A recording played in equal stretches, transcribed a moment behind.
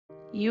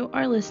You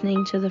are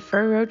listening to the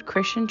Fur Road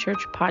Christian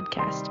Church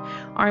podcast.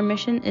 Our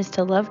mission is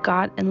to love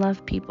God and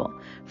love people.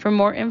 For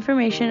more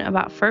information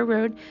about Fur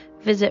Road,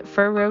 visit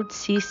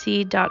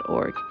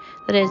furroadcc.org.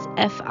 That is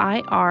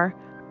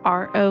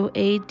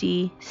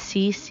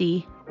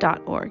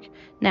FIRROADCC.org.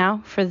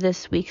 Now for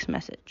this week's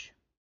message.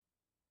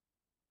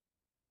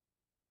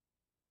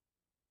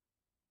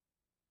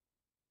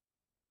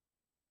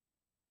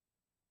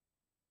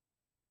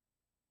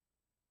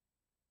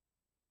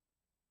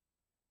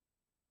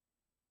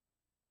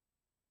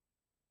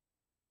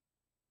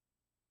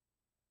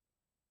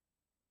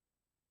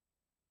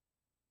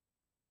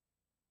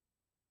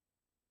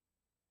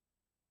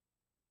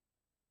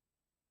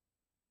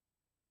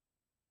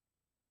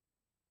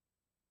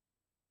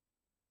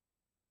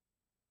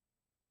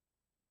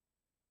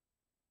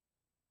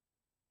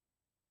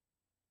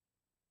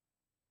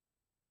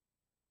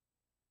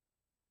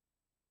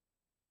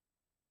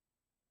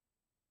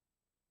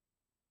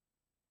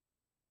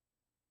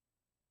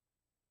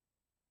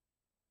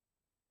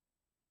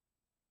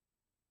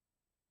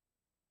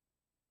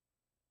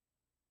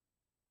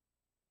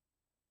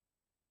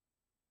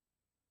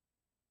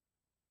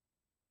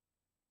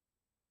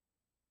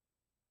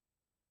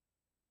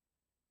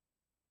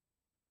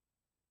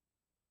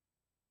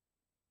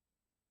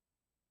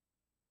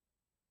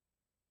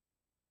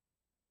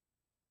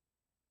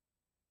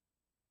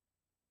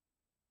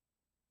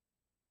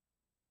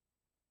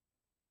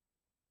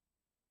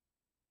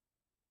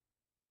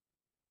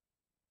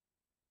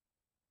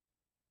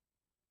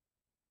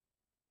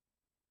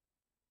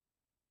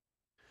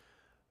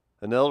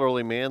 An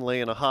elderly man lay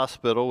in a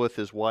hospital with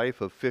his wife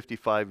of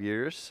 55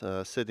 years,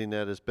 sitting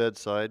at his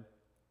bedside.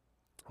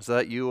 "Is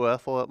that you,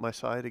 Ethel, at my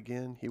side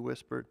again?" he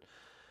whispered.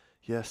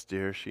 "Yes,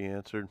 dear," she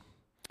answered.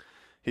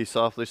 He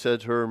softly said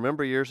to her,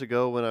 "Remember years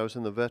ago when I was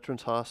in the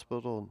Veterans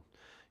Hospital, and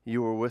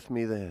you were with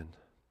me then?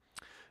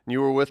 And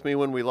you were with me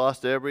when we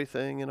lost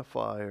everything in a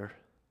fire.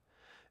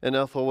 And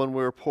Ethel, when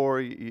we were poor,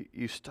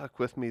 you stuck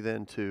with me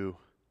then too."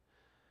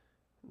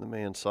 The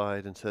man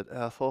sighed and said,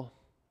 "Ethel,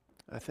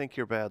 I think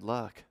you're bad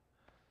luck."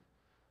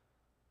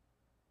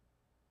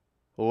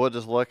 Well, what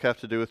does luck have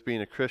to do with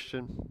being a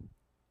Christian?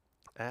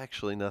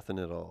 Actually, nothing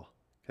at all.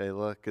 Okay,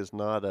 luck is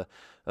not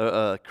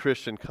a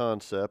Christian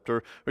concept,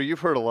 or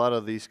you've heard a lot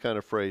of these kind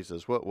of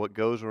phrases. What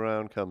goes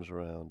around comes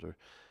around, or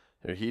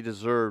he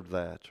deserved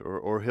that,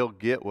 or he'll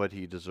get what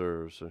he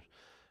deserves,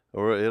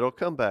 or it'll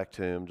come back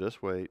to him.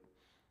 Just wait.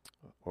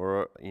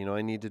 Or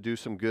I need to do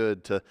some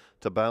good to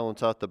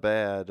balance out the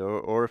bad,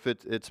 or if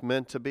it's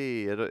meant to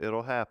be,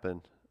 it'll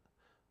happen.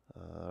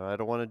 I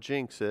don't want to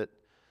jinx it,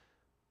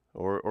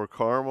 or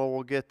karma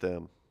will get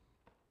them.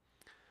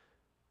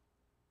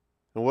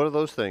 And what do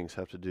those things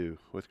have to do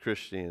with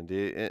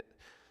Christianity?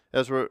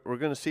 As we're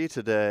going to see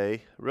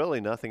today,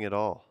 really nothing at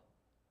all.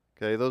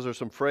 Okay, those are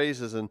some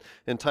phrases and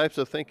types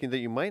of thinking that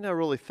you might not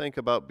really think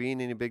about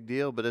being any big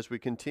deal, but as we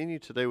continue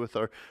today with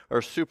our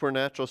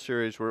supernatural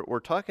series,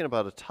 we're talking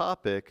about a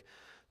topic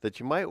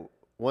that you might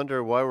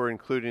wonder why we're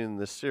including in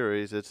this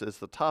series. It's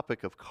the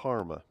topic of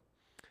karma.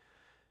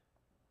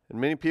 And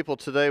many people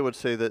today would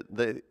say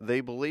that they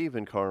believe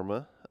in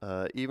karma.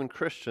 Even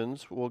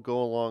Christians will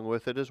go along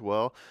with it as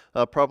well.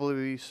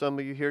 Probably some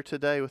of you here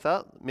today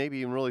without maybe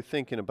even really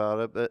thinking about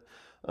it, but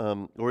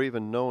or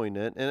even knowing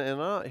it. And I'm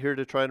not here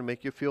to try to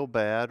make you feel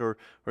bad or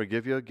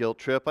give you a guilt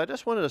trip. I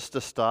just wanted us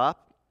to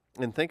stop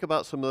and think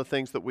about some of the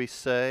things that we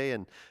say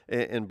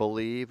and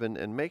believe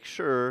and make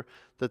sure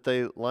that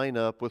they line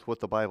up with what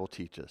the Bible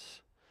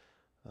teaches.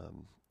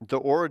 The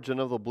origin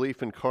of the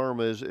belief in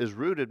karma is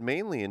rooted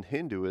mainly in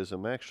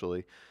Hinduism,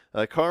 actually.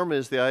 Karma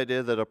is the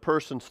idea that a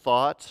person's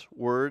thoughts,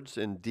 words,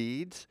 and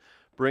deeds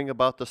bring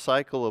about the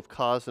cycle of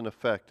cause and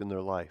effect in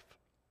their life.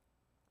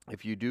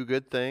 If you do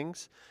good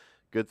things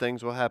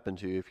will happen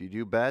to you. If you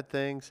do bad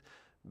things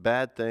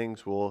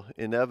will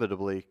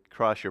inevitably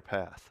cross your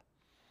path.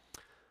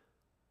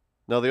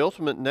 Now, the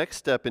ultimate next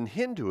step in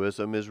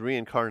Hinduism is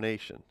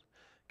reincarnation.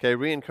 Okay,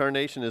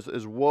 reincarnation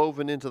is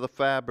woven into the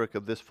fabric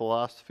of this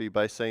philosophy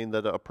by saying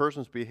that a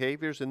person's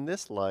behaviors in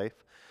this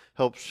life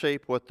help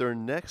shape what their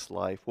next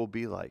life will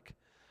be like.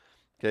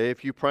 Okay,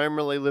 if you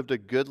primarily lived a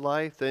good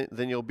life, then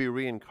you'll be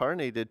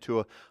reincarnated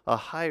to a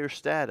higher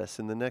status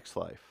in the next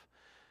life.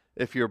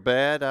 If your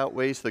bad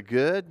outweighs the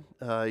good,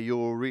 you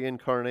will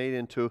reincarnate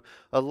into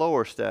a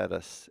lower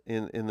status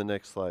in the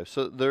next life.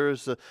 So there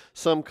is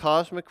some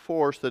cosmic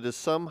force that is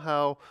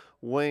somehow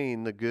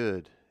weighing the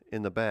good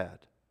in the bad.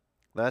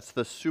 That's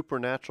the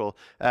supernatural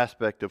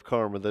aspect of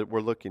karma that we're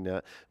looking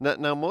at.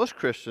 Now most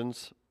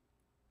Christians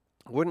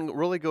wouldn't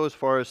really go as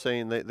far as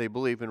saying they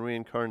believe in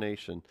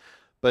reincarnation,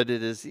 but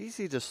it is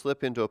easy to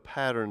slip into a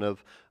pattern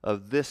of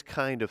this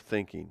kind of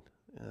thinking.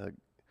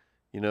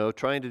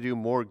 Trying to do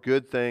more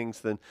good things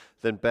than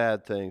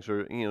bad things,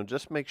 or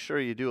just make sure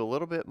you do a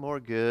little bit more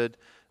good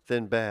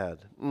than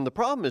bad. And the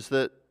problem is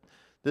that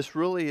this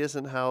really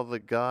isn't how the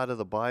God of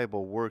the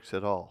Bible works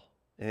at all,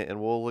 and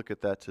we'll look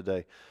at that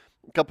today.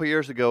 A couple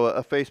years ago,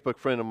 a Facebook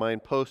friend of mine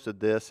posted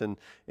this, and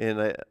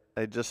I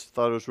just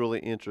thought it was really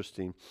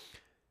interesting.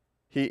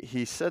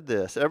 He said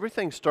this: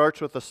 everything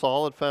starts with a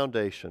solid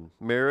foundation: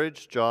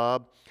 marriage,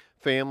 job,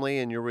 family,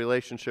 and your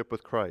relationship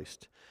with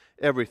Christ.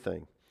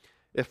 Everything.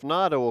 If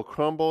not, it will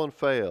crumble and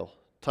fail.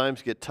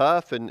 Times get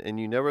tough, and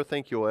you never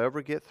think you'll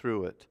ever get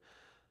through it.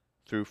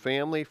 Through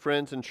family,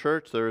 friends, and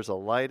church, there is a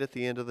light at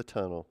the end of the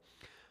tunnel.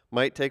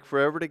 Might take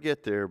forever to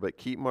get there, but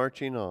keep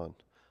marching on.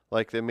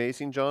 Like the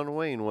amazing John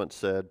Wayne once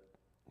said,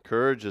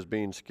 courage is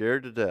being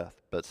scared to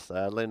death, but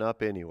saddling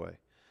up anyway.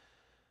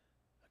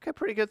 Okay,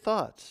 pretty good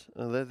thoughts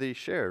that he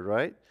shared,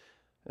 right?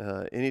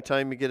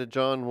 Anytime you get a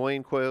John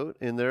Wayne quote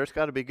in there, it's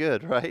got to be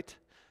good, right?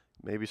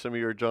 Maybe some of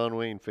you are John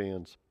Wayne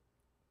fans.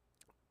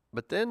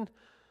 But then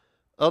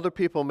other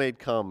people made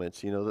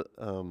comments,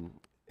 and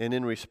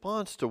in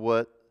response to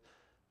what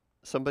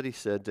somebody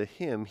said to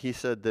him, he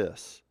said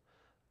this: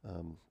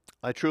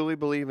 I truly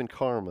believe in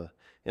karma,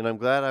 and I'm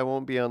glad I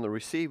won't be on the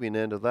receiving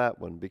end of that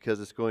one because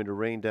it's going to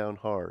rain down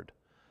hard.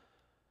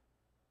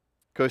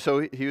 Okay,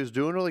 so he was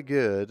doing really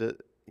good,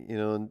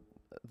 in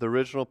the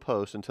original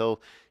post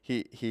until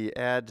he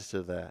adds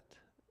to that.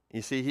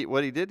 You see,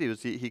 what he did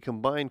was he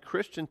combined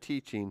Christian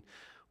teaching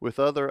with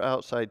other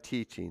outside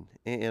teaching,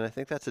 and I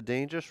think that's a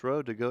dangerous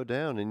road to go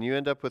down, and you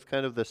end up with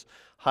kind of this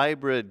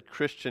hybrid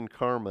Christian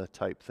karma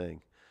type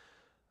thing.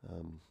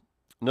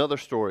 Another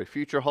story: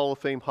 future Hall of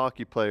Fame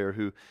hockey player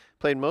who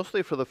played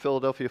mostly for the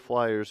Philadelphia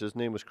Flyers. His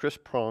name was Chris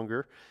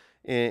Pronger,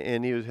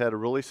 and he had a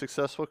really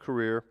successful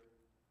career.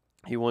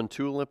 He won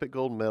 2 Olympic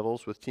gold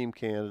medals with Team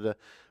Canada,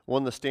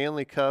 won the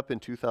Stanley Cup in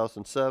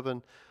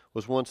 2007,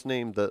 was once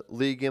named the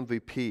league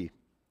MVP.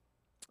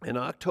 In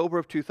October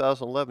of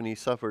 2011, he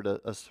suffered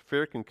a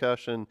severe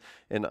concussion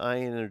and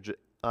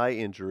eye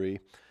injury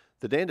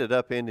that ended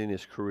up ending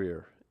his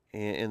career.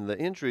 And the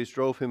injuries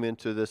drove him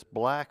into this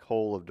black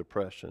hole of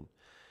depression.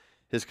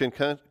 His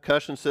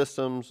concussion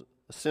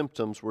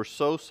symptoms were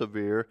so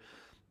severe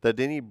that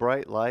any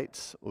bright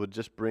lights would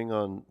just bring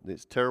on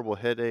these terrible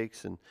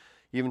headaches, and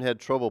even had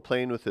trouble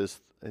playing with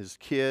his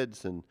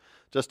kids, and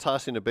just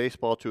tossing a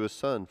baseball to his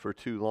son for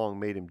too long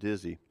made him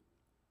dizzy.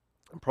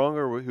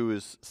 Pronger, who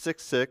is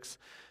 6'6",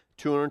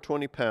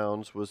 220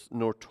 pounds, was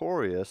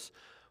notorious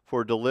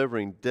for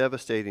delivering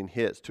devastating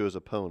hits to his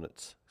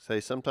opponents. Say,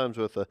 sometimes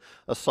with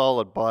a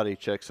solid body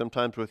check,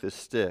 sometimes with his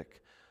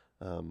stick.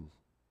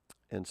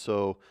 And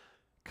so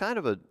kind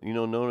of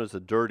known as a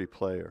dirty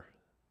player.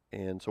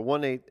 And so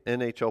one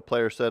NHL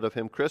player said of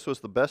him, Chris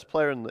was the best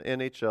player in the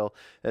NHL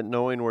at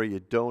knowing where you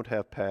don't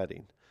have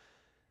padding.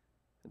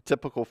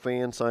 Typical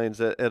fan signs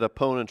at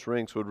opponents'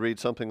 rinks would read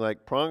something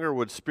like, Pronger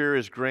would spear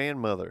his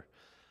grandmother.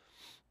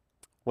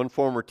 One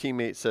former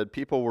teammate said,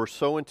 people were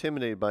so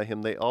intimidated by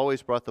him, they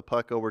always brought the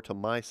puck over to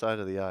my side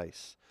of the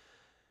ice.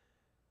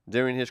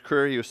 During his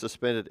career, he was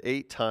suspended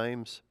 8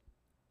 times.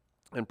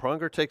 And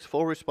Pronger takes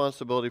full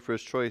responsibility for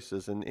his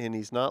choices, and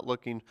he's not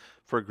looking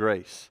for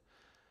grace.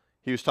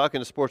 He was talking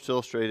to Sports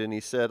Illustrated, and he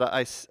said,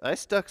 I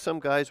stuck some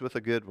guys with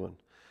a good one.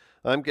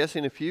 I'm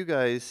guessing a few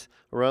guys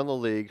around the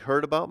league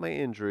heard about my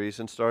injuries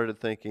and started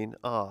thinking,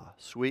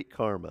 sweet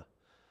karma.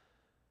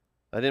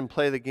 I didn't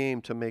play the game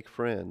to make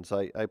friends.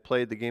 I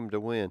played the game to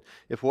win.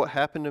 If what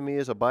happened to me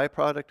is a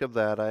byproduct of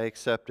that, I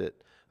accept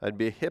it. I'd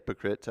be a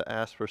hypocrite to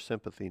ask for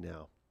sympathy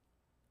now.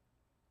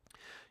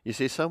 You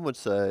see, some would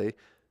say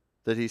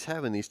that he's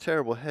having these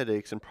terrible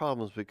headaches and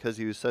problems because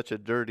he was such a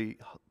dirty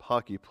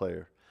hockey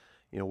player.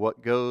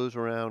 What goes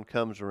around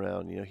comes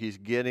around. He's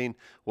getting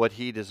what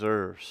he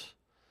deserves.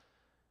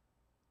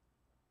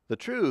 The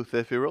truth,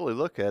 if you really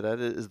look at it,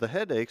 is the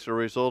headaches are a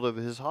result of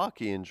his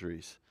hockey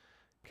injuries.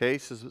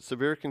 Cases of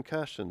severe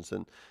concussions,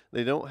 and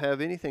they don't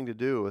have anything to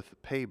do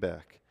with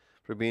payback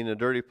for being a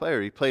dirty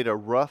player. He played a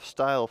rough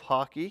style of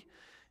hockey.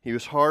 He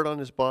was hard on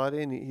his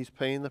body, and he's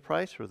paying the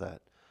price for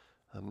that.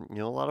 A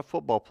lot of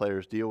football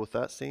players deal with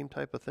that same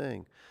type of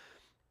thing.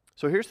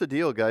 So here's the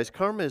deal, guys.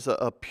 Karma is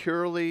a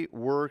purely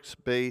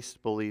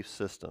works-based belief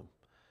system.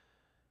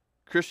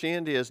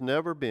 Christianity has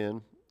never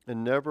been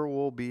and never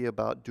will be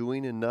about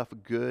doing enough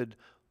good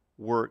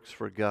works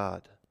for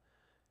God.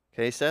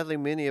 Okay, sadly,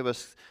 many of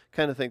us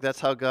kind of think that's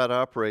how God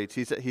operates.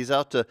 He's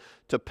out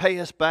to pay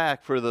us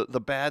back for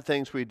the bad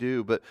things we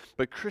do, but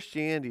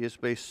Christianity is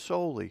based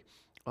solely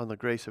on the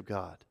grace of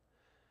God.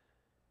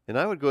 And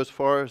I would go as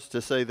far as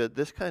to say that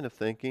this kind of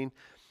thinking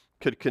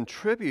could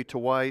contribute to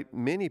why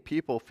many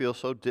people feel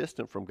so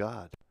distant from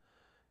God.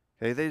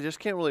 Okay, they just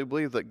can't really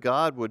believe that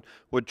God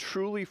would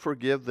truly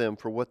forgive them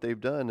for what they've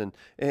done,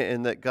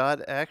 and that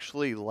God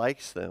actually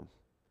likes them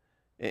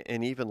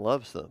and even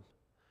loves them.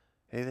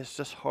 Hey, it's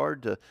just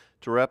hard to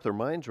wrap their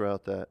minds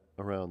around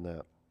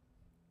that.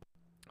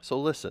 So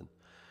listen,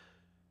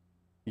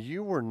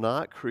 you were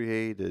not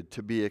created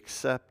to be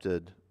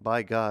accepted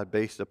by God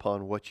based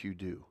upon what you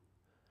do.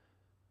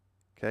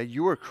 Okay,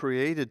 you were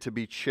created to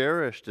be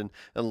cherished and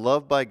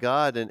loved by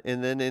God, and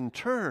then in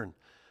turn,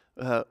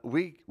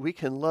 we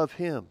can love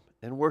Him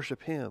and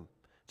worship Him.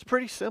 It's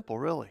pretty simple,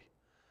 really.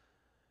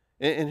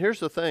 And here's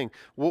the thing.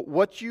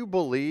 What you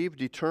believe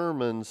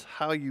determines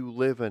how you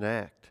live and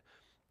act.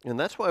 And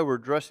that's why we're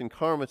addressing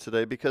karma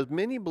today, because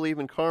many believe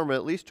in karma,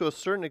 at least to a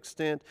certain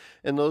extent,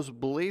 and those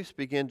beliefs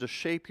begin to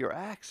shape your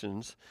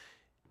actions,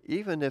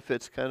 even if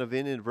it's kind of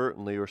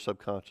inadvertently or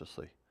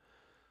subconsciously.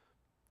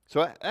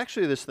 So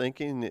actually this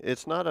thinking,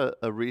 it's not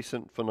a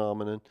recent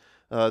phenomenon.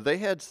 They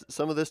had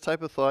some of this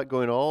type of thought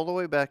going all the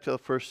way back to the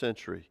first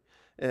century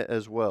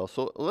as well.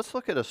 So let's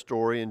look at a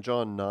story in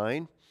John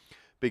 9,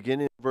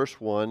 beginning in verse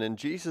 1. And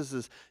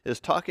Jesus is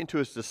talking to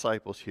his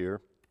disciples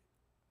here.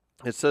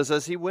 It says,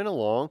 as he went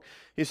along,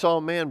 he saw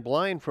a man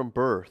blind from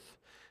birth.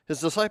 His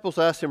disciples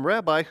asked him,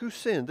 Rabbi, who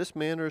sinned, this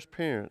man or his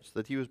parents,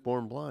 that he was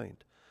born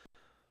blind?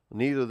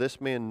 Neither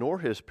this man nor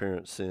his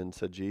parents sinned,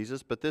 said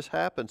Jesus, but this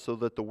happened so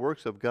that the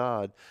works of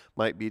God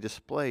might be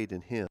displayed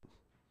in him.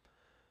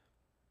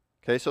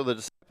 Okay, so the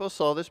disciples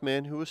saw this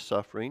man who was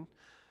suffering,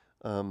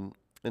 and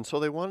so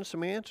they wanted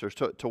some answers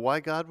to why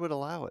God would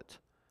allow it.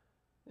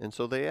 And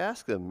so they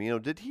asked him,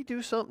 did he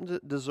do something to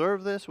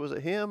deserve this? Was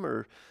it him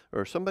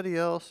or somebody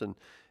else?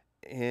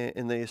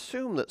 And they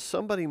assumed that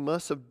somebody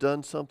must have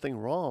done something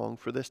wrong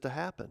for this to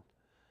happen.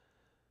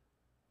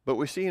 But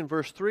we see in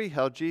verse 3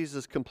 how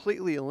Jesus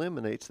completely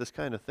eliminates this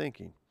kind of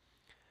thinking.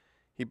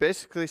 He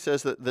basically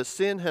says that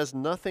sin has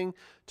nothing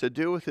to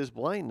do with his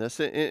blindness.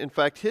 In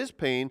fact, his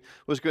pain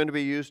was going to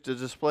be used to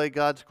display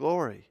God's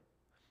glory.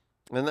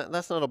 And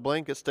that's not a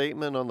blanket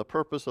statement on the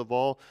purpose of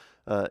all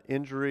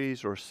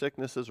injuries or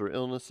sicknesses or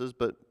illnesses,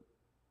 but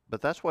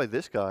that's why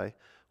this guy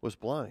was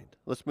blind.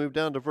 Let's move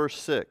down to verse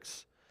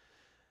 6.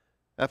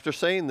 After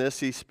saying this,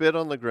 he spit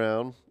on the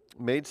ground,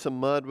 made some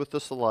mud with the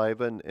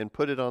saliva, and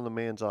put it on the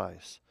man's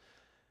eyes.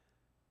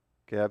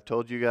 Okay, I've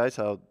told you guys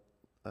how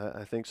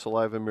I think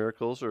saliva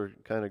miracles are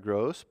kind of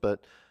gross,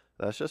 but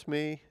that's just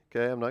me.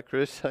 Okay, I'm not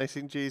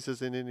criticizing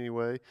Jesus in any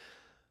way.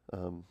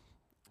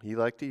 He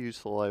liked to use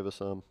saliva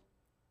some.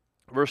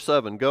 Verse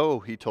 7, go,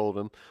 he told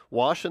him,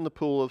 wash in the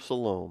pool of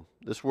Siloam.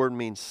 This word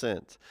means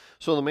sent.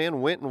 So the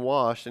man went and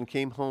washed and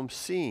came home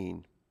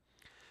seeing.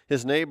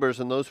 His neighbors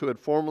and those who had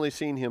formerly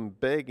seen him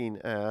begging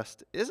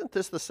asked, isn't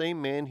this the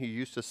same man who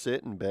used to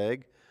sit and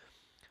beg?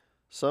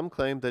 Some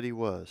claimed that he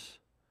was.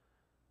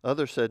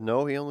 Others said,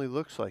 no, he only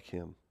looks like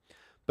him.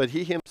 But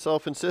he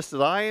himself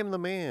insisted, I am the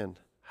man.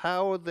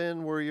 How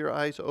then were your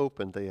eyes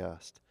opened? They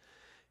asked.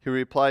 He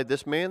replied,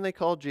 this man they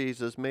call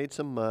Jesus made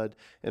some mud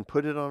and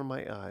put it on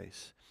my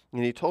eyes.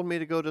 And he told me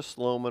to go to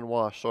Siloam and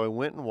wash. So I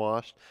went and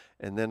washed,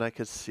 and then I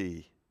could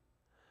see.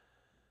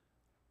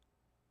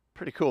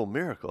 Pretty cool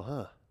miracle,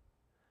 huh?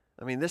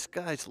 I mean, this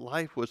guy's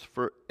life was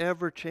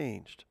forever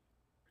changed.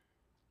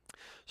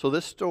 So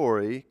this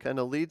story kind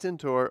of leads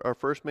into our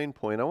first main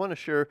point. I want to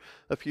share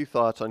a few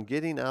thoughts on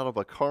getting out of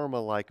a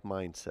karma-like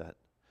mindset.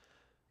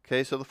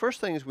 Okay, so the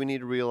first thing is we need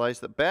to realize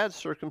that bad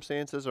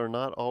circumstances are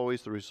not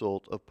always the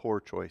result of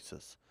poor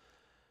choices.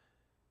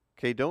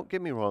 Okay, don't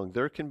get me wrong.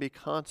 There can be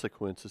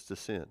consequences to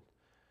sin.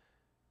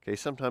 Okay,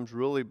 sometimes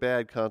really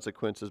bad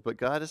consequences, but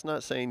God is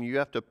not saying you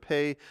have to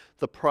pay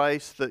the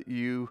price that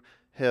you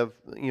have,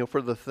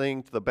 for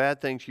the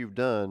bad things you've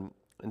done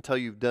until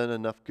you've done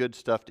enough good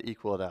stuff to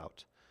equal it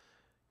out.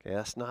 Okay,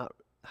 that's not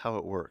how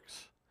it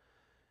works.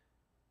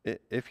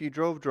 If you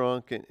drove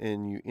drunk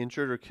and you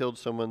injured or killed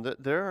someone,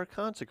 there are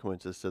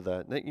consequences to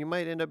that. You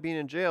might end up being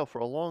in jail for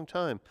a long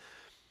time.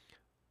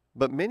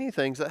 But many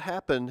things that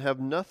happen have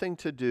nothing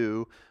to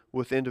do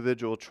with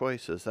individual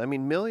choices. I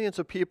mean, millions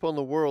of people in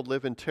the world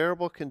live in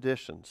terrible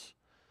conditions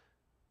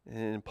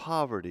and in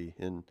poverty,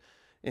 and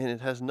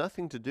it has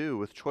nothing to do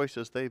with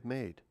choices they've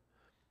made.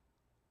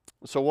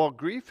 So while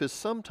grief is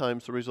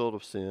sometimes the result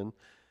of sin,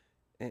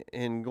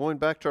 and going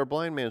back to our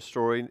blind man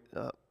story,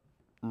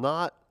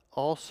 not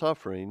all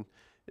suffering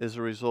is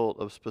a result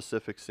of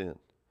specific sin.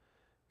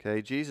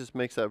 Okay, Jesus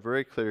makes that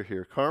very clear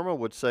here. Karma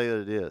would say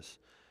that it is.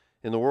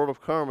 In the world of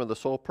karma, the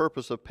sole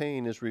purpose of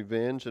pain is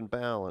revenge and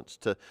balance,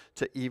 to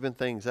even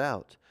things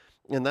out.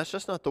 And that's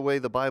just not the way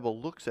the Bible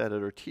looks at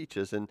it or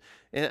teaches. And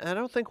I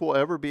don't think we'll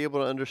ever be able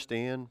to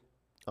understand,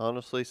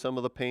 honestly, some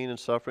of the pain and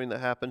suffering that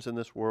happens in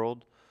this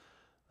world,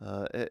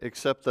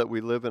 except that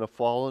we live in a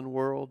fallen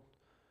world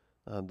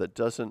that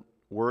doesn't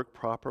work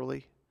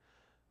properly.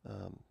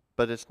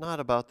 But it's not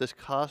about this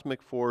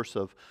cosmic force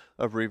of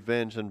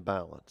revenge and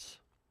balance.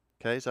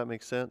 Okay, does that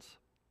make sense?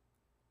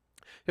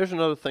 Here's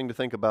another thing to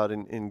think about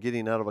in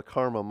getting out of a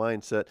karma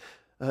mindset.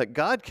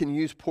 God can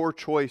use poor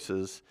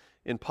choices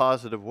in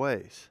positive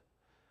ways.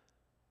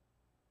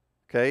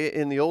 Okay,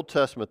 in the Old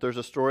Testament, there's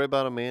a story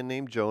about a man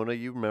named Jonah,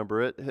 you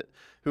remember it,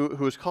 who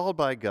was called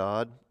by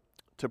God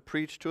to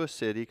preach to a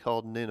city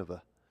called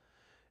Nineveh.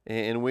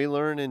 And we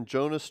learn in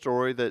Jonah's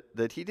story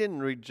that he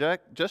didn't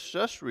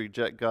just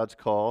reject God's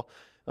call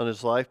on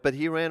his life, but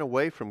he ran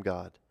away from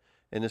God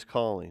and his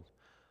calling.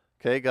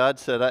 Okay, God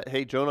said,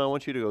 hey, Jonah, I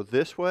want you to go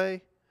this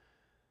way.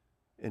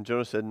 And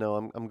Jonah said,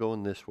 no, I'm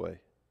going this way.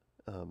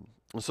 And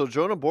so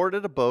Jonah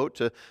boarded a boat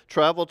to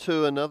travel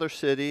to another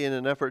city in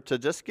an effort to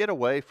just get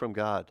away from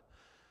God.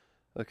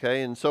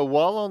 Okay, and so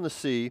while on the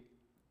sea,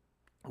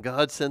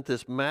 God sent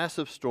this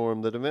massive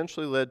storm that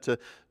eventually led to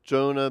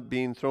Jonah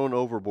being thrown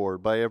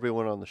overboard by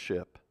everyone on the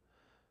ship.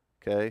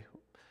 Okay,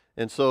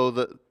 and so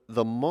the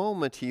the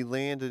moment he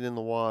landed in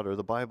the water,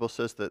 the Bible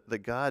says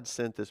that God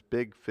sent this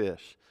big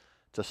fish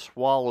to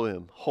swallow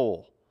him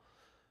whole.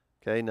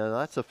 Okay, now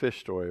that's a fish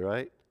story,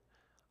 right?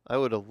 I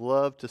would have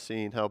loved to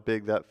seen how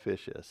big that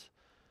fish is.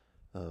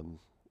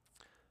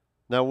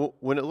 Now,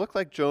 when it looked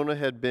like Jonah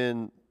had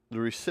been the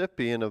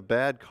recipient of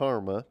bad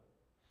karma,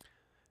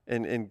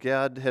 and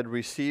God had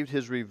received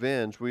his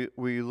revenge,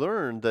 we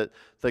learned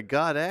that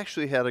God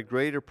actually had a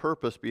greater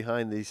purpose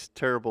behind these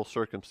terrible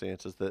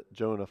circumstances that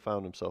Jonah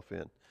found himself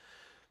in.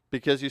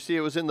 Because you see,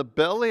 it was in the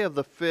belly of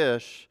the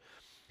fish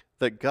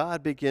that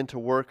God began to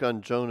work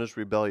on Jonah's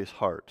rebellious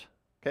heart.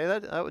 Okay,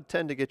 that would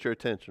tend to get your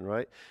attention,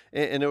 right?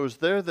 And it was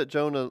there that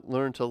Jonah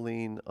learned to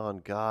lean on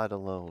God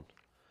alone.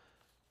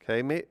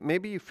 Okay,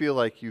 maybe you feel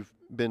like you've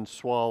been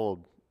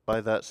swallowed by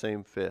that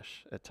same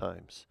fish at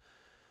times.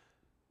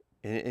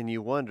 And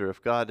you wonder if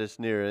God is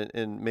near.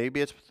 And maybe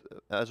it's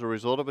as a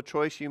result of a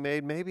choice you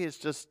made. Maybe it's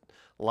just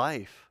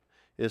life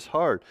is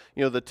hard.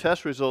 You know, the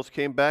test results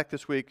came back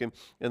this week, and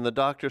the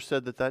doctor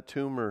said that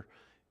tumor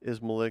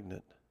is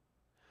malignant.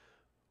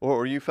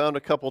 Or you found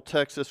a couple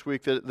texts this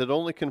week that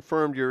only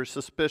confirmed your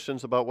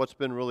suspicions about what's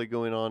been really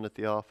going on at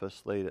the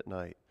office late at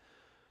night.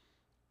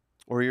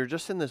 Or you're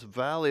just in this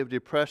valley of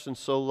depression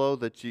so low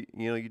that you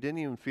didn't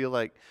even feel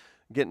like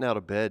getting out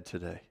of bed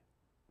today.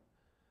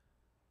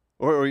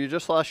 Or you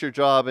just lost your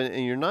job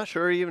and you're not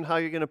sure even how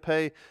you're going to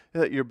pay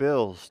your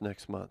bills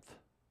next month.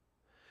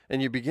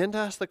 And you begin to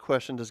ask the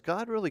question, does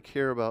God really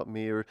care about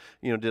me? Or,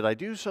 did I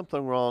do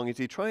something wrong? Is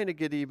he trying to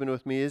get even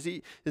with me? Is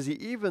he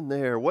even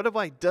there? What have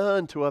I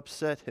done to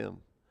upset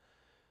him?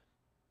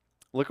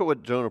 Look at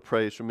what Jonah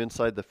prays from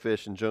inside the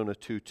fish in Jonah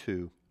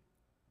 2:2.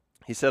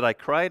 He said, I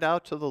cried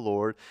out to the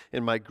Lord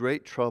in my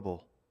great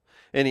trouble,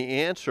 and he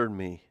answered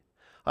me.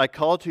 I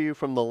called to you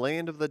from the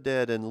land of the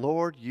dead, and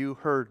Lord, you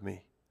heard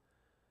me.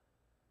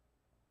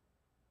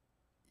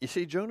 You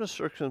see, Jonah's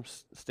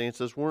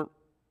circumstances weren't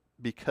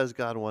because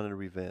God wanted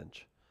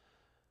revenge.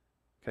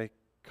 Okay,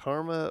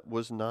 karma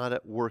was not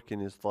at work in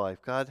his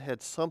life. God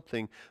had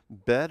something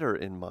better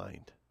in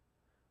mind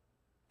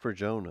for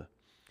Jonah.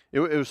 It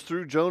was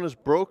through Jonah's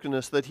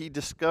brokenness that he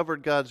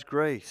discovered God's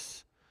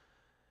grace.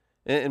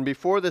 And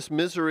before this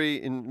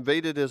misery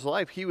invaded his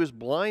life, he was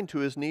blind to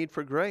his need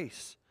for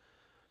grace.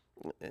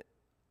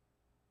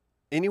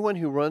 Anyone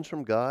who runs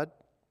from God,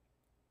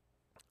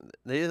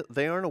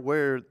 they aren't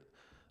aware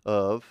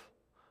of,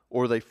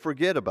 or they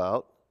forget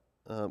about,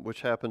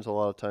 which happens a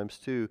lot of times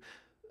too.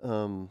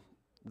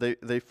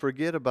 They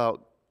forget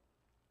about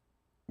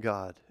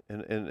God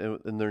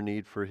and their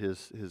need for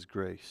His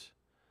grace,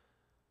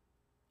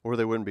 or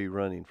they wouldn't be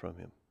running from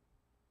Him.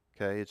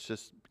 Okay, it's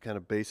just kind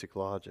of basic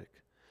logic.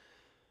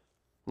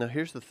 Now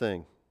here's the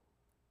thing: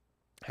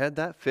 had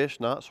that fish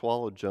not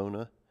swallowed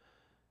Jonah,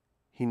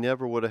 he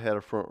never would have had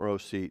a front row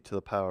seat to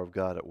the power of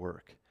God at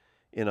work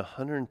in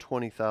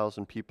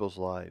 120,000 people's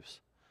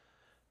lives.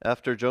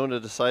 After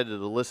Jonah decided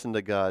to listen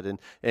to God,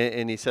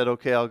 and he said,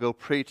 okay, I'll go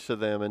preach to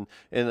them, and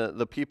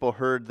the people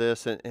heard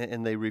this,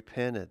 and they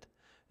repented,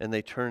 and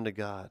they turned to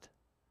God.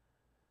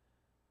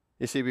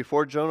 You see,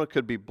 before Jonah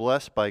could be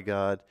blessed by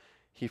God,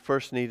 he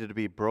first needed to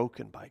be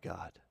broken by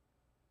God.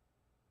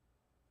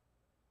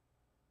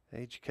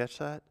 Hey, did you catch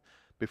that?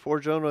 Before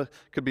Jonah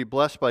could be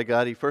blessed by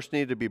God, he first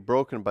needed to be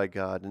broken by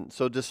God. And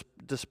so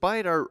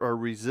despite our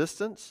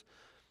resistance,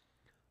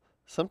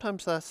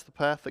 sometimes that's the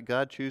path that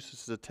God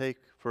chooses to take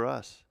for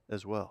us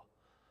as well.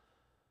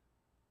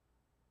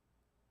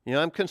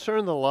 I'm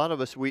concerned that a lot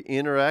of us, we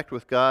interact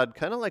with God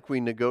kind of like we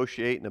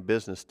negotiate in a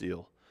business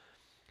deal.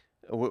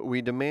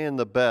 We demand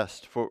the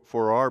best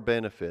for our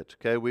benefit.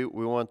 Okay, we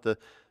want the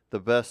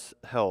best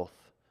health,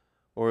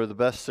 or the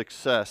best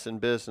success in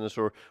business,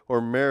 or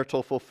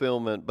marital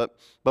fulfillment, but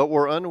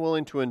we're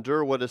unwilling to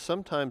endure what is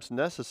sometimes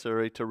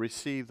necessary to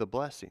receive the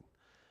blessing.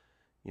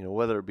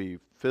 Whether it be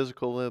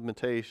physical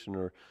limitation,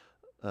 or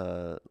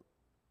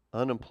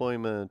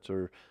unemployment,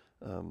 or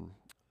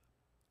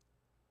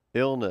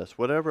illness,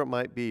 whatever it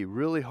might be,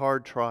 really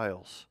hard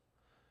trials.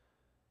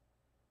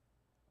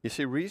 You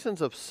see,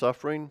 reasons of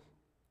suffering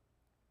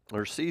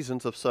or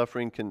seasons of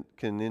suffering can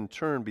in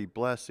turn be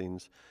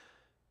blessings,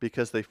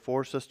 because they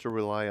force us to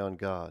rely on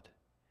God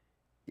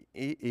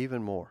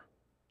even more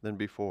than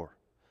before.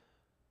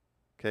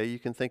 Okay, you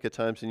can think of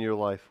times in your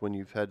life when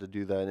you've had to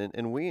do that,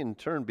 and we in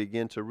turn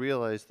begin to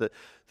realize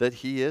that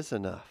He is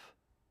enough.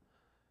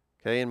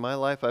 Okay, in my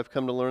life I've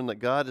come to learn that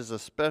God is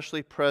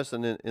especially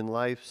present in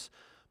life's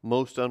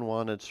most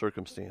unwanted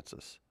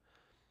circumstances.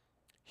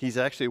 He's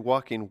actually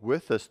walking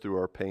with us through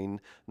our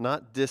pain,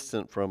 not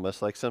distant from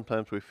us like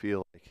sometimes we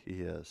feel like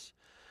He is.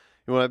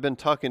 When I've been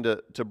talking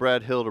to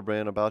Brad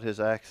Hildebrand about his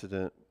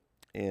accident,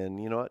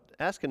 and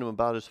asking him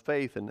about his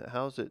faith and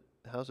how's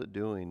it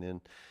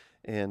doing,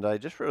 and I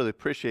just really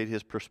appreciate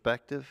his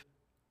perspective.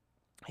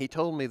 He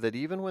told me that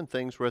even when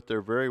things were at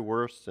their very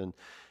worst, and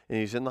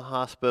he's in the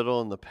hospital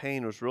and the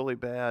pain was really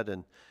bad,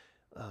 and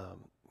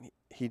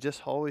he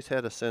just always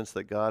had a sense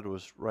that God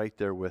was right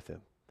there with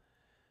him.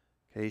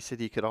 Okay, he said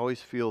he could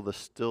always feel the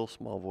still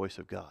small voice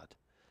of God.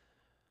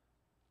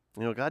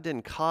 God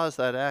didn't cause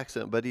that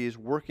accident, but He is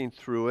working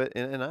through it.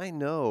 And I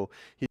know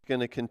He's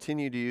going to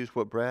continue to use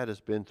what Brad has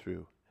been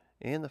through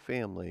and the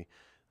family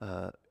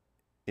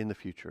in the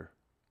future.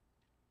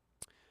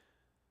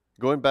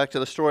 Going back to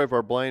the story of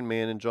our blind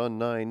man in John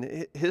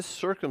 9, his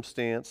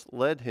circumstance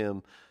led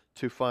him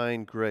to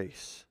find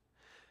grace.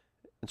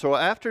 And so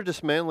after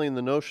dismantling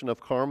the notion of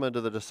karma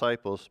to the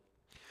disciples,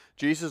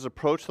 Jesus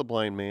approached the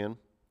blind man,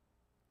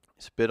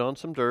 spit on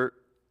some dirt,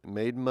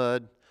 made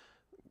mud,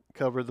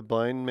 covered the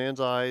blind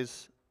man's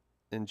eyes,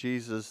 and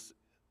Jesus,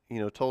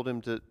 told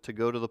him to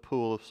go to the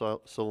pool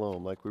of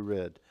Siloam, like we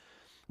read.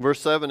 Verse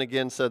 7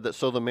 again said that,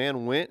 so the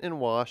man went and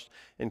washed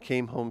and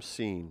came home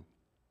seeing.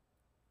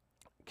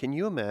 Can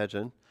you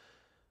imagine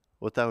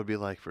what that would be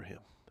like for him?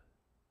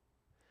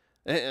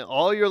 And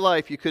all your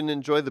life you couldn't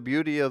enjoy the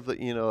beauty of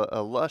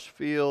a lush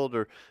field,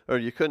 or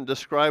you couldn't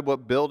describe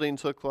what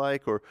buildings look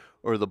like, or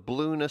the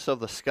blueness of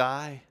the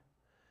sky.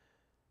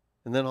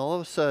 And then all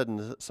of a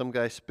sudden, some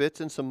guy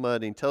spits in some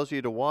mud and tells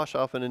you to wash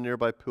off in a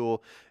nearby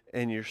pool,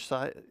 and your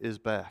sight is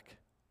back.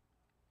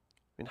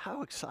 I mean,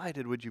 how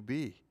excited would you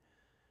be?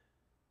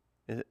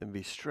 It'd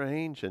be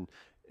strange and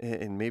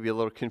maybe a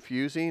little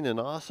confusing and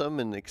awesome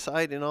and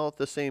exciting all at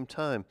the same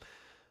time.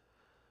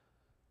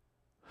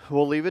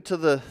 We'll leave it to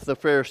the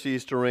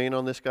Pharisees to rain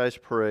on this guy's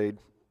parade.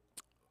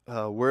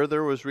 Where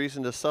there was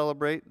reason to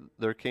celebrate,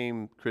 there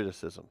came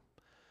criticism.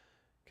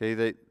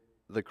 Okay,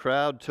 the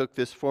crowd took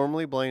this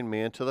formerly blind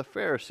man to the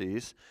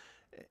Pharisees,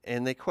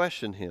 and they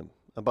questioned him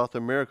about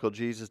the miracle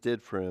Jesus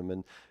did for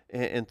him.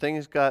 And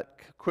things got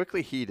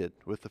quickly heated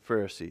with the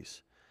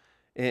Pharisees.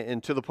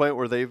 And to the point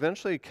where they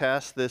eventually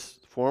cast this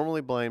formerly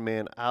blind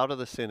man out of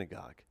the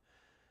synagogue.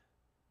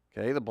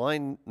 Okay, the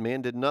blind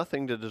man did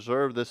nothing to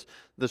deserve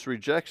this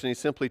rejection. He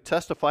simply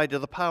testified to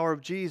the power of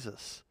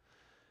Jesus.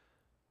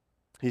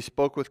 He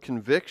spoke with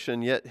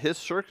conviction, yet his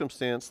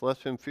circumstance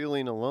left him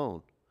feeling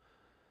alone.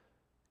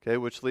 Okay,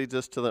 which leads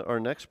us to our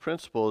next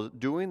principle.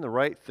 Doing the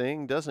right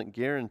thing doesn't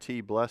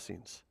guarantee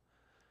blessings.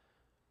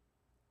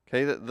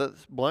 Okay, the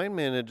blind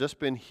man had just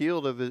been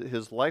healed of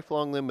his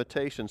lifelong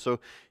limitation. So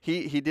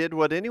he did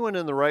what anyone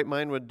in the right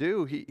mind would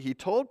do. He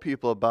told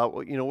people about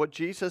what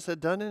Jesus had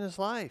done in his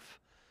life.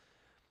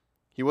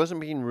 He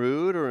wasn't being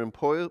rude or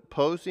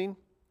imposing.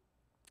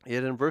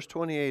 Yet in verse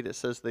 28 it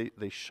says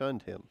they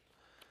shunned him.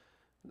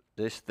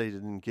 They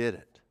didn't get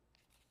it.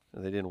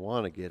 They didn't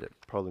want to get it,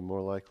 probably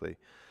more likely.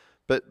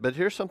 But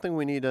here's something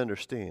we need to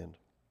understand.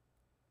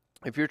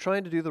 If you're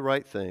trying to do the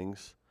right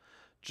things,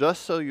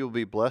 just so you'll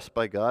be blessed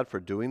by God for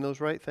doing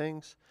those right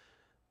things,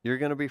 you're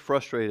going to be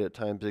frustrated at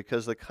times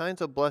because the kinds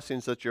of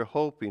blessings that you're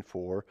hoping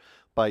for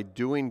by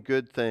doing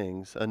good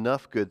things,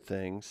 enough good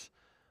things,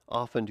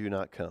 often do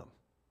not come.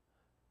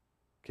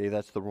 Okay,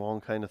 that's the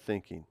wrong kind of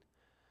thinking.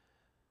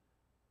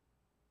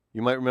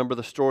 You might remember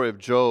the story of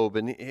Job,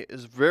 and he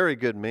is a very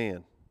good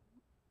man.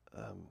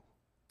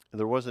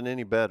 There wasn't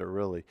any better,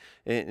 really.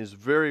 And is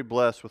very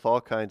blessed with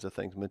all kinds of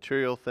things,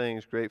 material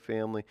things, great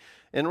family.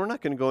 And we're not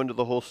going to go into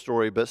the whole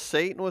story, but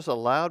Satan was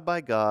allowed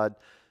by God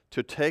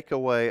to take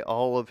away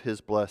all of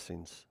his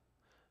blessings,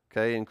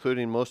 okay,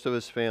 including most of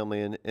his family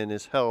and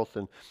his health,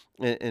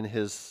 and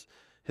his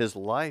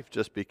life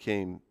just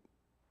became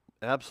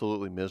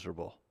absolutely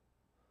miserable.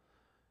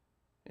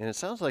 And it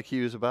sounds like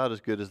he was about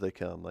as good as they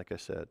come, like I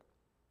said.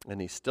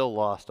 And he still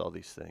lost all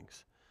these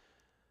things.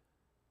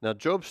 Now,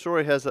 Job's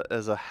story has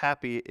a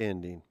happy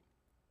ending.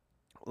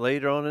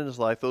 Later on in his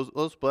life,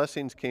 those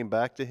blessings came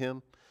back to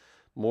him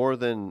more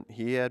than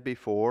he had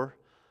before,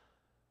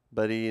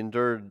 but he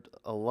endured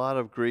a lot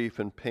of grief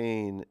and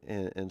pain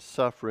and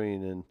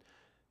suffering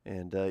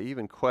and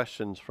even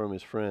questions from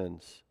his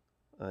friends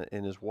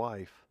and his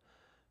wife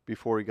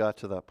before he got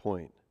to that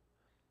point.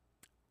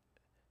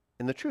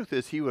 And the truth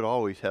is, he would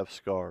always have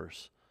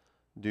scars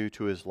due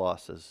to his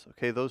losses.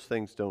 Okay, those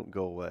things don't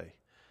go away.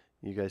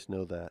 You guys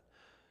know that.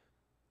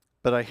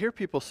 But I hear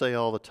people say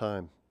all the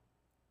time,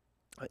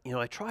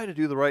 I try to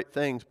do the right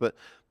things, but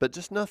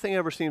just nothing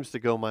ever seems to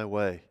go my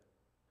way.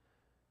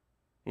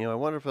 I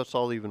wonder if that's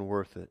all even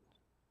worth it.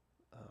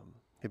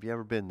 Have you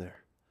ever been there?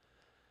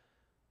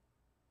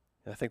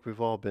 I think we've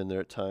all been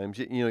there at times.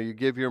 You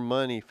give your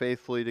money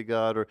faithfully to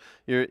God, or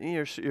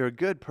you're a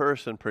good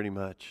person pretty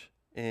much,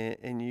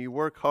 and you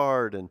work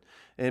hard,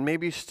 and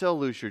maybe you still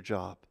lose your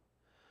job.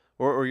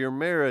 Or your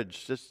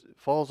marriage just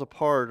falls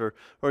apart,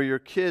 or your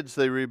kids,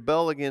 they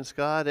rebel against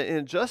God, and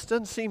it just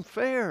doesn't seem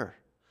fair.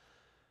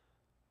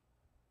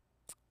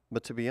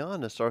 But to be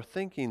honest, our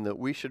thinking that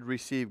we should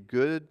receive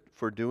good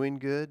for doing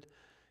good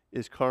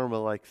is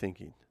karma-like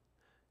thinking.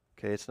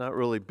 Okay, it's not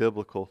really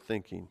biblical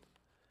thinking.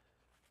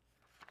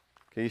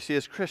 Okay, you see,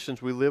 as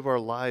Christians, we live our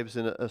lives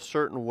in a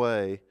certain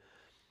way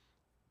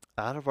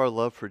out of our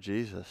love for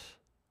Jesus.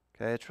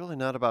 Okay, it's really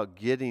not about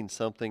getting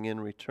something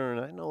in return.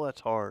 I know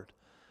that's hard.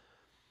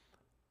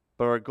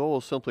 But our goal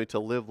is simply to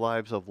live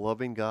lives of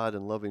loving God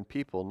and loving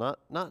people,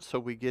 not so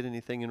we get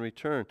anything in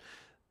return.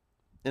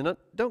 And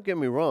don't get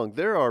me wrong,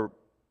 there are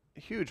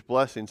huge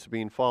blessings to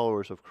being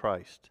followers of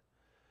Christ.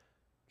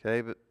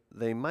 Okay, but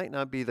they might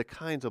not be the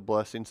kinds of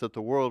blessings that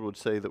the world would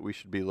say that we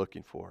should be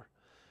looking for.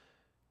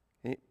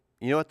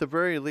 at the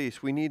very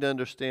least, we need to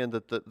understand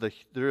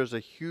that there is a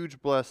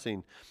huge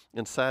blessing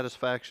and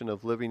satisfaction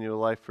of living your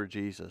life for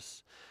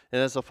Jesus.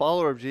 And as a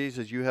follower of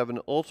Jesus, you have an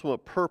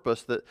ultimate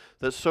purpose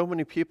that so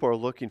many people are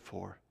looking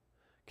for.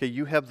 Okay,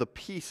 you have the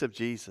peace of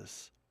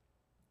Jesus.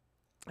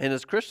 And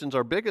as Christians,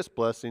 our biggest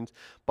blessings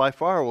by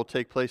far will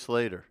take place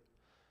later.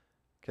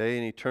 Okay,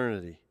 in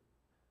eternity.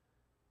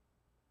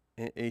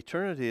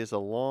 Eternity is a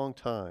long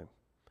time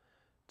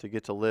to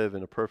get to live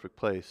in a perfect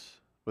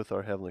place with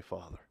our Heavenly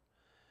Father.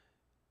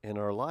 And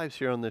our lives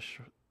here on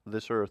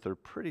this earth are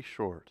pretty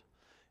short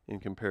in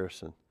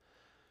comparison.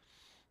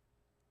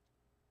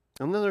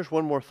 And then there's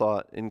one more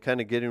thought in kind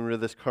of getting rid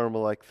of this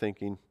karma-like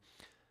thinking.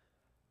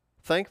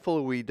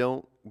 Thankfully, we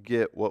don't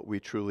get what we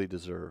truly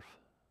deserve.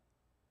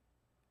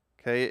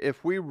 Okay,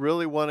 if we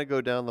really want to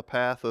go down the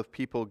path of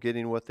people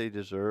getting what they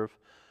deserve,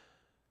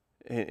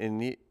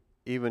 and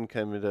even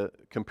kind of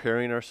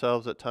comparing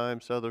ourselves at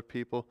times to other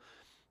people,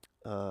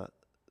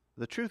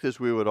 the truth is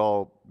we would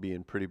all be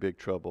in pretty big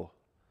trouble.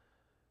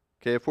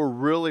 Okay, if we're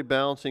really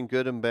balancing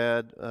good and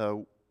bad,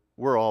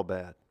 we're all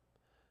bad.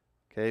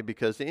 Okay,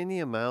 because any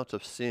amount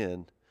of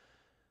sin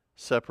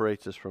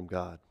separates us from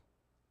God.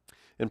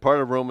 And part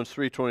of Romans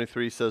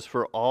 3:23 says,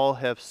 "For all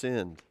have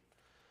sinned."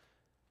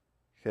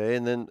 Okay,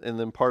 and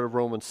then part of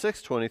Romans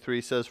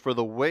 6:23 says, "For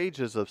the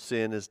wages of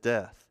sin is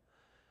death."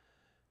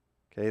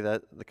 Okay,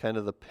 that the kind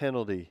of the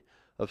penalty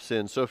of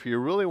sin. So if you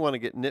really want to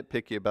get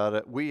nitpicky about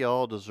it, we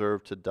all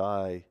deserve to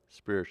die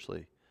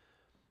spiritually.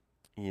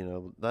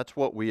 That's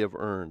what we have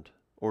earned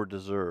or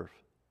deserve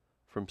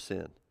from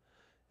sin,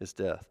 is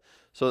death.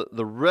 So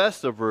the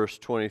rest of verse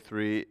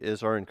 23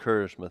 is our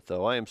encouragement,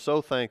 though. I am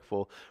so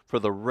thankful for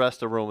the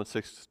rest of Romans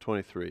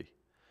 6:23.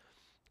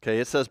 Okay,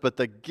 it says, "But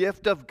the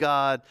gift of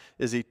God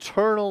is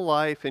eternal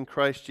life in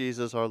Christ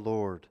Jesus our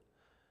Lord."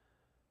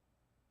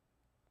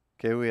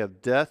 Okay, we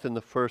have death in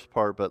the first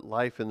part, but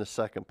life in the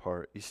second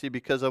part. You see,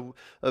 because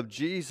of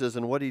Jesus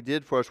and what he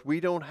did for us, we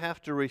don't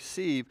have to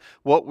receive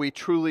what we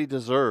truly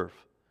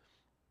deserve.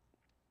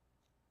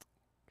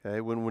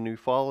 Okay, when we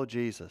follow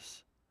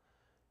Jesus.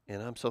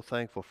 And I'm so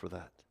thankful for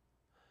that.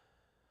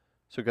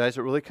 So guys,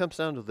 it really comes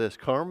down to this.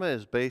 Karma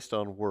is based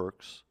on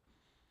works.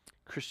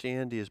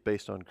 Christianity is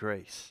based on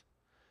grace.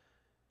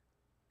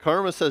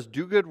 Karma says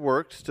do good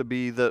works to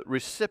be the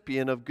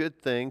recipient of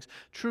good things.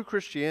 True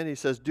Christianity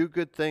says do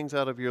good things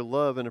out of your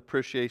love and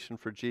appreciation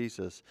for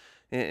Jesus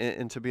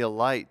and to be a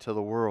light to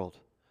the world.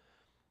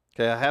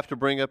 Okay, I have to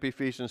bring up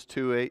Ephesians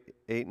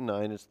 2:8 and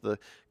 9. It's the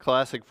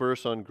classic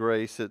verse on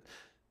grace. It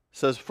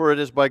says, "For it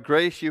is by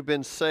grace you've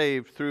been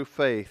saved through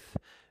faith,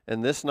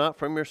 and this not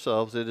from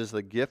yourselves. It is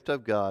the gift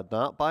of God,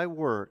 not by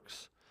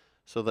works,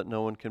 so that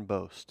no one can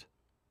boast."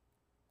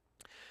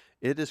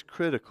 It is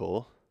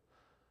critical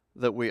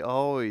that we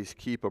always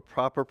keep a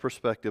proper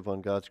perspective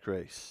on God's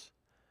grace.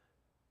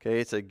 Okay,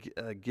 it's a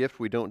gift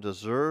we don't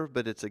deserve,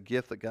 but it's a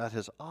gift that God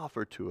has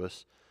offered to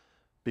us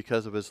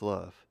because of his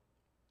love.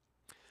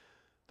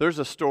 There's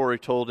a story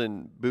told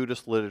in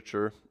Buddhist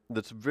literature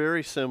that's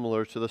very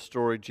similar to the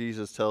story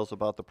Jesus tells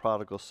about the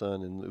prodigal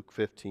son in Luke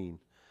 15.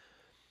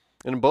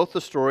 And in both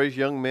the stories,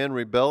 young men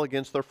rebel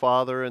against their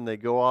father and they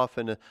go off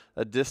in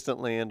a distant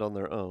land on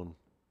their own.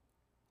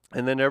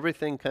 And then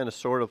everything kind of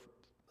sort of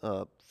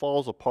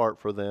falls apart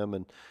for them,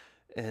 and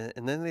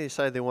then they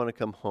decide they want to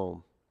come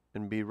home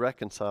and be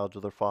reconciled to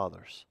their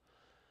fathers.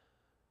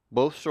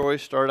 Both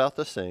stories start out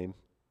the same,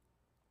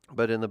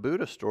 but in the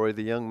Buddha story,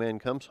 the young man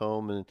comes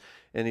home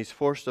and he's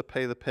forced to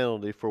pay the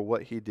penalty for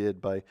what he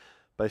did by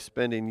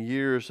spending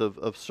years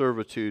of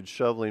servitude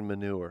shoveling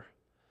manure.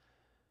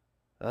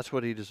 That's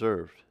what he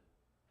deserved.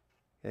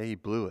 Yeah, he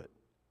blew it.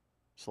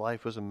 His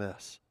life was a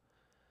mess.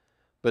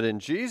 But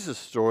in Jesus'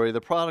 story, the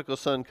prodigal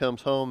son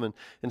comes home, and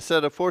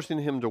instead of forcing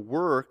him to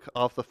work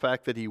off the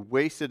fact that he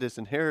wasted his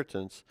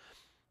inheritance,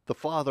 the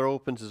father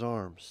opens his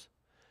arms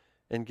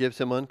and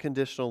gives him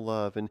unconditional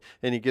love, and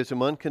he gives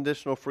him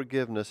unconditional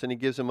forgiveness, and he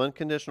gives him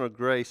unconditional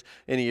grace,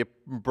 and he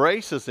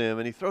embraces him,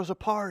 and he throws a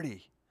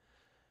party.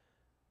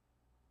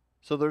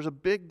 So there's a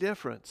big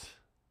difference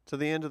to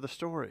the end of the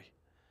story.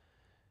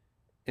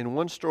 In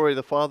one story,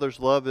 the father's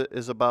love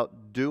is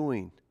about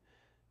doing.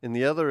 In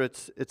the other,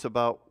 it's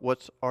about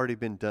what's already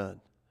been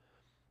done.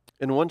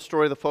 In one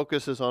story, the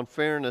focus is on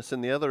fairness. In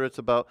the other, it's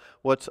about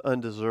what's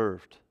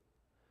undeserved.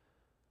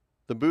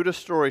 The Buddha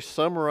story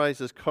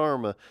summarizes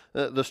karma.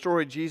 The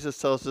story Jesus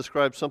tells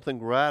describes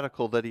something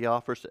radical that he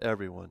offers to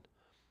everyone.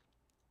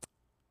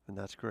 And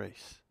that's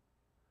grace.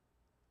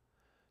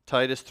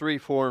 Titus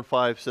 3:4 and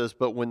 5 says,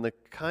 "But when the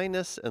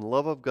kindness and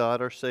love of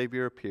God our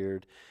Savior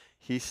appeared,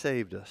 he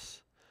saved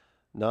us,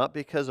 not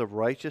because of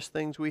righteous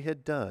things we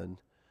had done,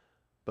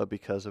 but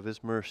because of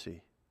his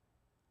mercy."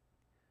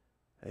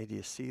 Hey, do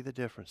you see the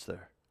difference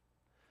there?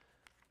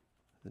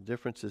 The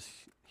difference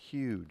is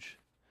huge.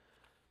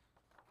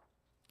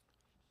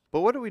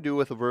 But what do we do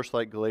with a verse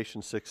like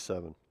Galatians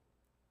 6:7?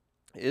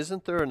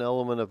 Isn't there an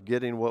element of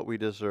getting what we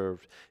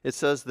deserved? It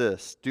says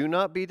this, "Do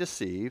not be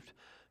deceived.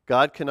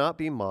 God cannot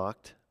be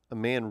mocked. A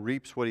man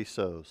reaps what he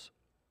sows."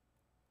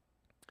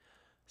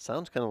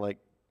 Sounds kind of like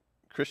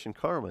Christian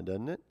karma,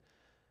 doesn't it?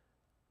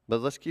 But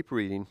let's keep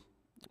reading.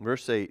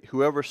 Verse 8,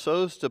 whoever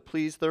sows to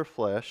please their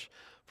flesh,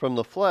 from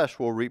the flesh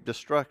will reap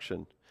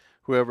destruction.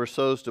 Whoever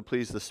sows to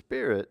please the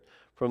Spirit,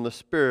 from the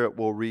Spirit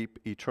will reap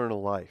eternal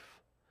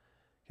life.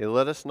 Okay,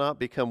 let us not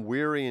become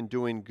weary in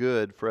doing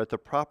good, for at the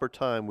proper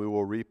time we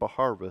will reap a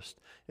harvest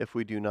if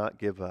we do not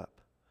give up.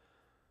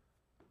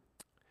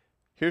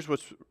 Here's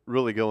what's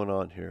really going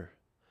on here.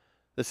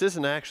 This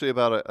isn't actually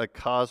about a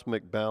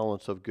cosmic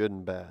balance of good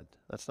and bad.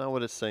 That's not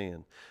what it's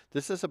saying.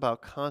 This is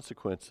about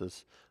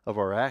consequences of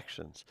our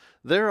actions.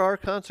 There are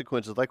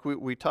consequences, like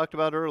we talked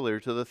about earlier,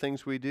 to the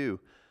things we do.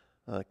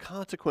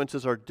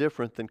 Consequences are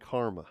different than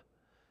karma.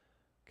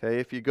 Okay,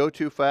 if you go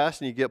too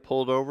fast and you get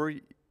pulled over,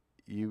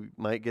 you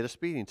might get a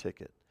speeding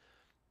ticket.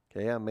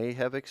 Okay, I may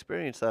have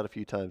experienced that a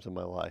few times in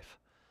my life.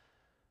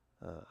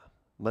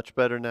 Much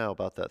better now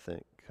about that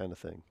kind of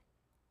thing.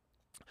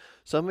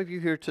 Some of you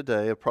here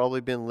today have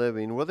probably been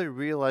living, whether you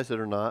realize it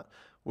or not,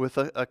 with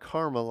a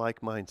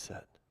karma-like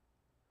mindset.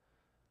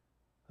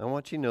 I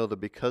want you to know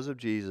that because of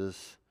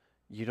Jesus,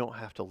 you don't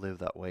have to live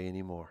that way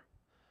anymore.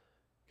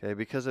 Okay,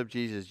 because of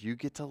Jesus, you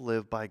get to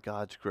live by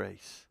God's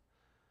grace.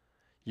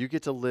 You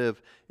get to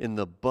live in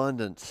the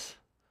abundance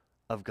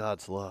of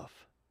God's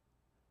love.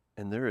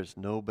 And there is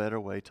no better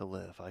way to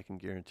live. I can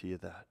guarantee you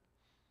that.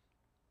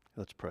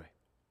 Let's pray.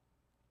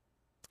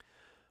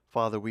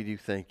 Father, we do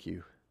thank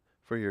you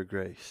for your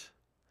grace.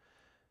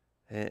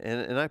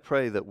 And I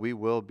pray that we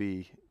will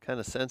be kind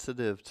of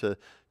sensitive to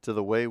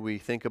the way we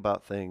think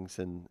about things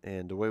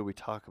and the way we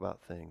talk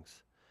about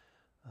things.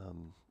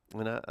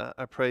 And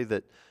I pray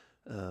that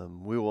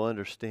we will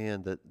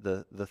understand that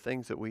the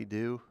things that we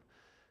do,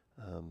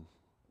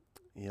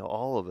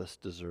 all of us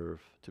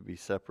deserve to be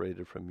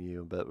separated from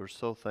you. But we're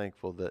so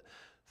thankful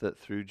that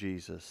through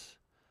Jesus,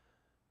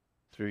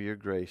 through your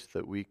grace,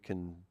 that we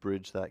can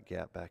bridge that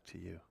gap back to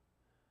you.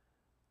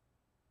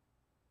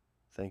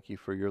 Thank you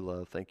for your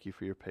love. Thank you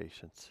for your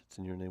patience. It's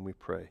in your name we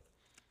pray.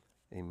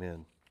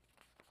 Amen.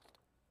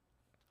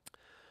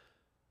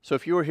 So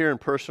if you were here in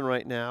person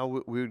right now,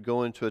 we would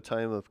go into a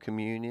time of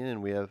communion,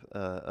 and we have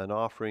an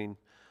offering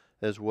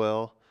as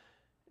well.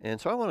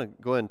 And so I want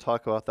to go ahead and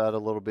talk about that a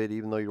little bit,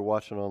 even though you're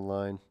watching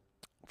online.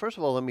 First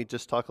of all, let me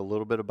just talk a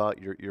little bit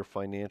about your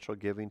financial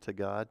giving to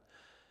God.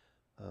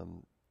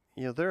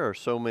 There are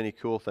so many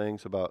cool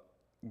things about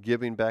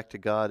giving back to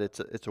God.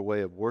 It's a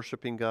way of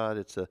worshiping God.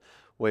 It's a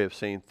way of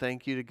saying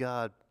thank you to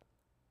God.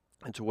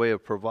 It's a way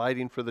of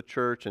providing for the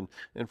church and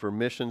for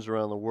missions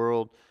around the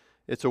world.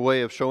 It's a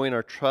way of showing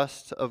our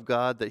trust of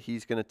God that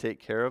He's going to take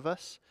care of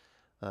us,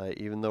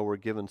 even though we're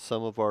giving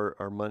some of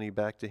our money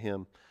back to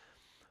Him.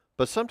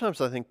 But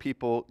sometimes I think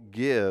people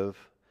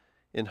give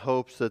in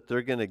hopes that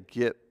they're going to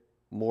get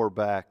more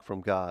back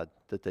from God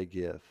that they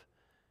give.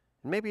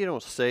 And maybe you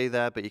don't say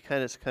that, but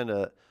it's kind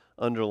of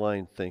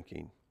underlying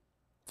thinking.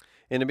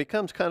 And it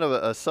becomes kind of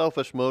a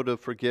selfish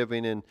motive for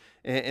giving,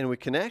 and we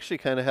can actually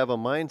kind of have a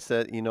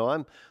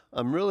mindset,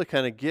 I'm really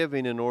kind of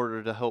giving in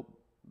order to help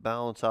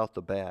balance out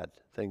the bad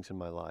things in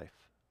my life.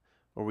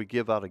 Or we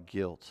give out of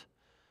guilt.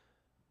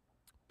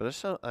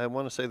 But I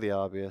want to say the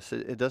obvious.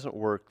 It doesn't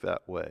work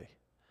that way.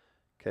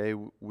 Okay?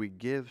 We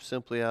give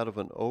simply out of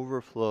an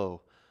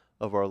overflow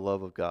of our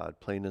love of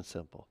God, plain and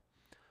simple.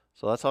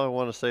 So that's all I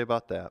want to say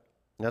about that.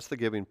 That's the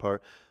giving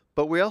part.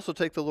 But we also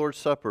take the Lord's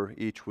Supper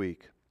each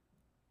week.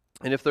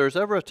 And if there's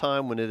ever a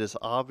time when it is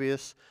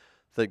obvious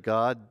that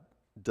God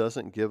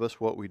doesn't give us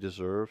what we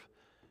deserve,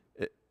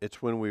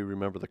 it's when we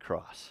remember the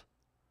cross.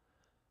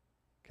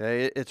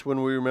 Okay, it's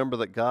when we remember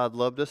that God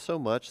loved us so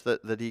much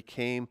that He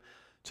came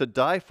to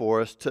die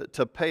for us,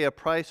 to pay a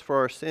price for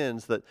our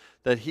sins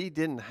that He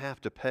didn't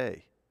have to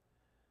pay.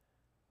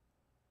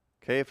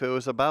 Okay, if it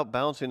was about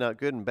balancing out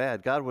good and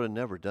bad, God would have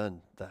never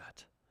done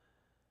that.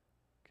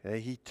 Okay,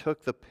 He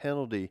took the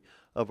penalty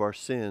of our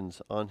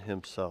sins on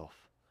Himself.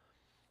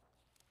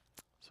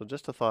 So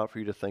just a thought for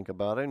you to think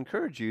about. I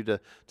encourage you to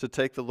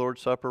take the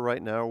Lord's Supper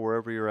right now,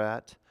 wherever you're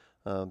at.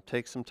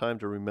 Take some time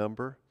to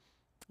remember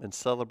and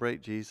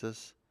celebrate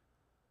Jesus.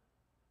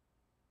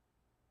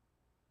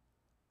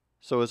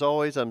 So as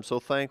always, I'm so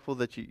thankful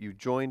that you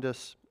joined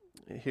us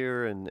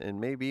here and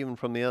maybe even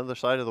from the other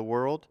side of the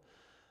world.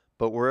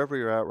 But wherever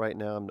you're at right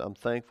now, I'm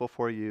thankful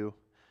for you.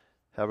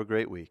 Have a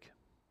great week.